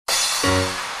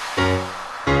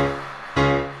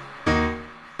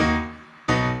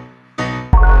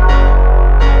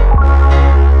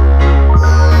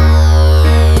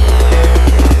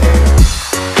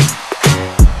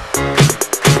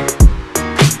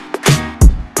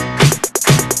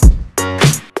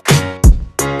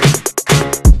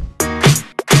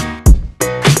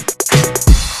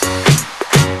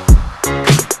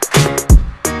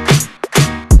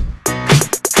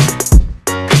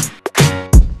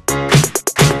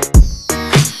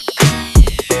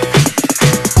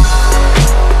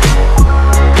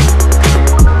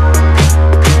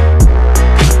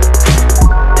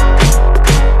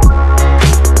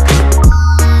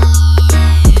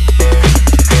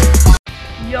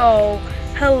So,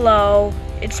 hello,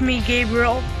 it's me,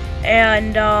 Gabriel,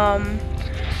 and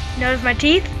notice my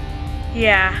teeth?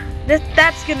 Yeah,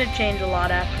 that's gonna change a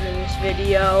lot after this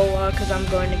video, because I'm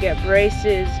going to get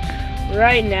braces.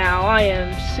 Right now, I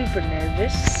am super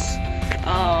nervous.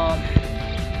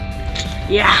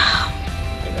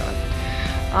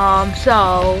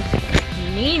 So,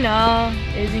 Nina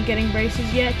isn't getting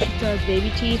braces yet. She still has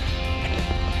baby teeth.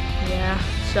 Yeah,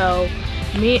 so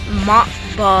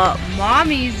but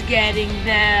mommy's getting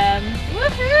them.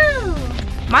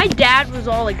 Woohoo! My dad was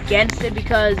all against it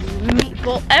because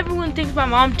everyone thinks my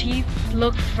mom's teeth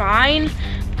look fine,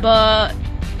 but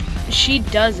she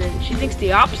doesn't. She thinks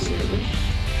the opposite.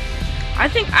 I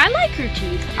think I like her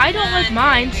teeth. I don't like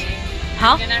mine.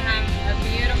 Huh? You're gonna have a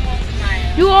beautiful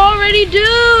smile. You already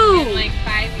do! In like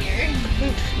 5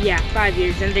 years. Yeah, 5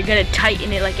 years, and they're gonna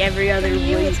tighten it like every other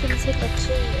week. It's gonna take like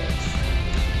 2 years.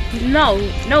 No,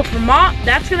 for mom,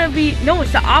 that's gonna be, no,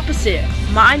 it's the opposite.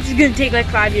 Mine's gonna take like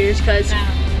 5 years, because,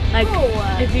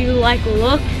 if you like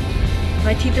look,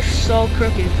 my teeth are so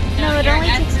crooked. No, it your only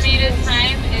takes 2 estimated years.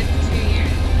 time is 2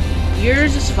 years.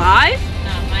 Yours is 5?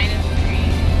 No, mine is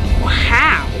 3. Well,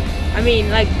 how? I mean,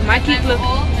 like, my teeth look... I'm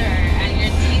older, and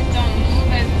your teeth don't move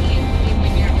as easily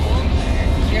when you're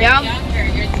older. You're younger,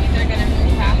 your teeth are gonna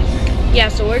move faster. Yeah,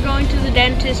 so we're going to the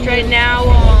dentist right now,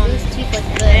 These teeth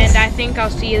like this. and I think I'll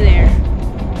see you there.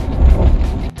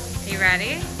 You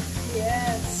ready?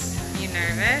 Yes. You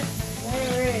nervous?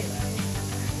 Alright.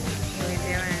 What are we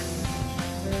doing?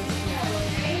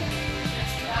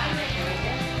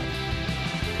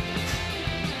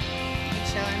 You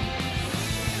chilling?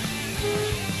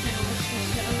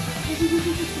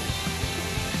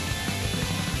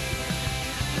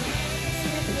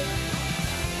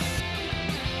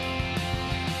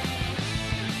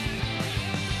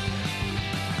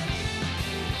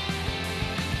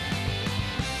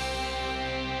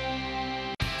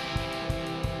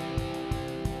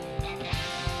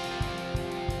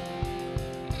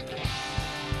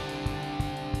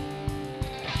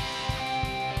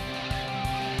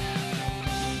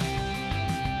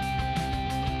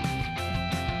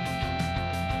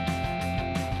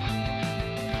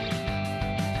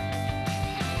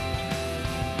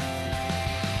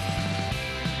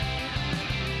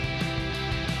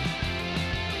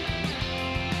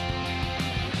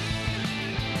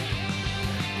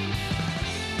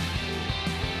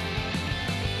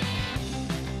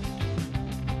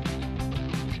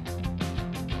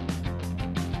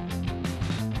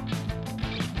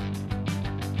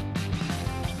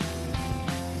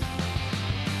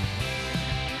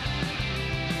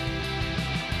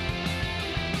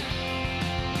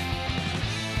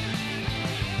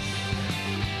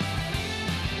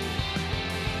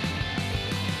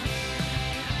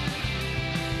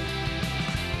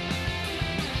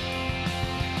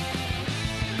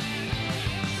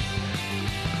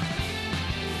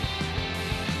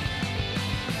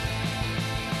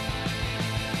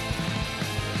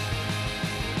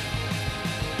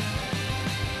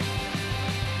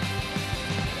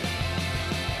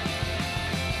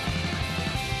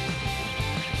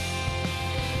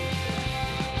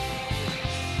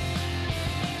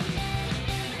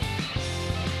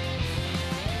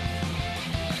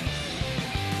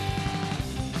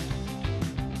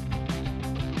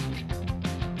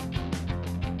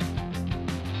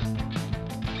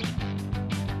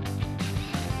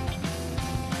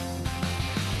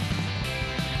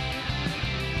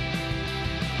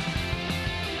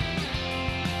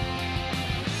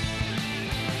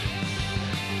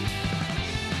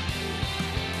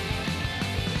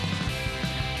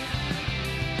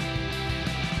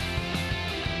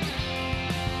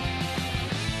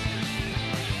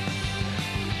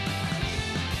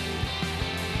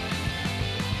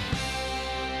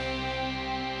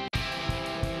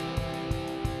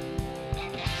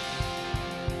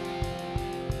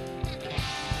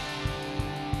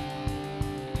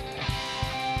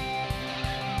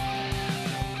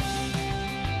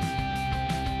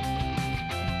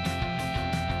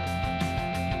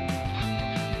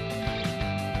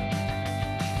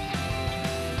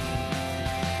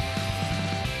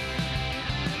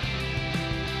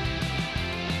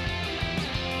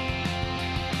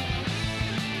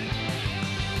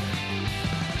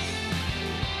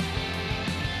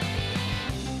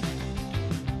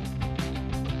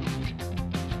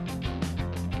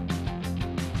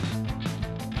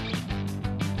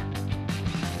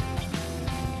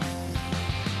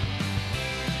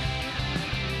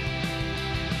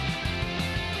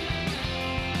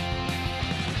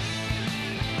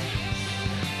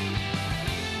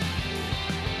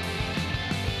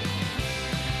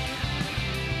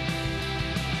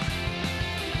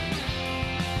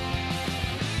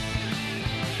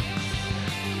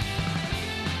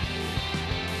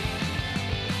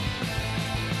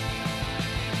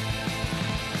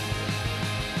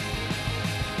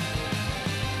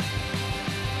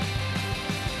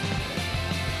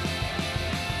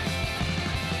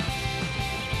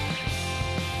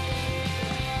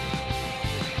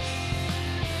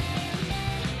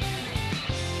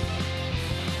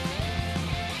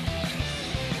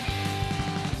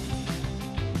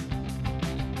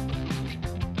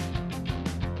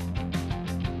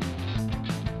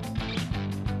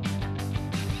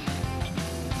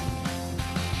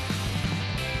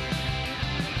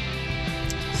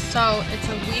 So it's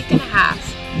a week and a half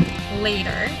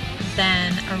later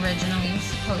than originally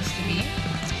supposed to be,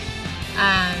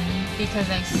 because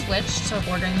I switched to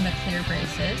ordering the clear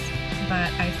braces, but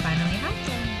I finally have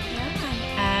them.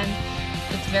 Yeah. And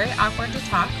it's very awkward to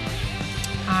talk.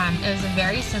 It was a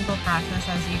very simple process,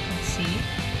 as you can see.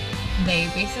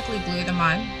 They basically glue them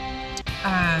on.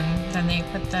 Then they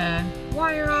put the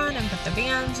wire on and put the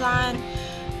bands on.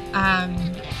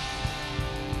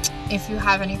 If you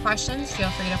have any questions, feel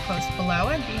free to post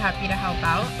below. I'd be happy to help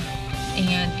out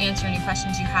and answer any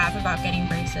questions you have about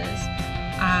getting braces.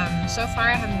 So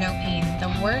far I have no pain. The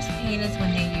worst pain is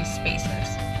when they use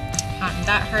spacers.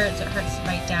 That hurts. It hurts to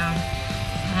bite down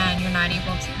and you're not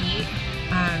able to eat.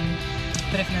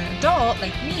 But if you're an adult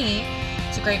like me,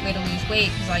 it's a great way to lose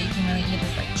weight because all you can really eat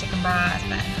is like chicken broth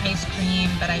and ice cream,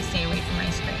 but I stay away from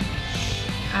ice cream.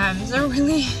 So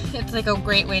really, it's like a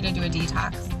great way to do a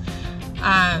detox.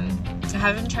 I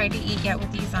haven't tried to eat yet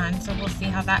with these on, so we'll see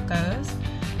how that goes.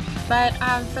 But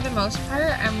for the most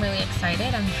part, I'm really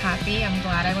excited. I'm happy. I'm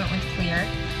glad I went with clear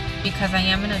because I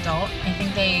am an adult. I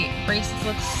think braces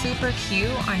look super cute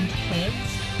on kids.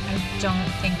 I don't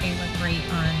think they look great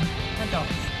on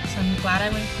adults. So I'm glad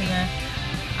I went clear.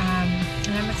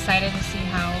 And I'm excited to see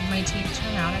how my teeth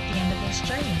turn out at the end of this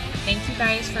journey. Thank you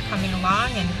guys for coming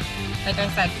along, and like I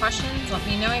said, questions, let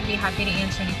me know. I'd be happy to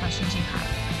answer any questions you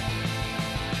have.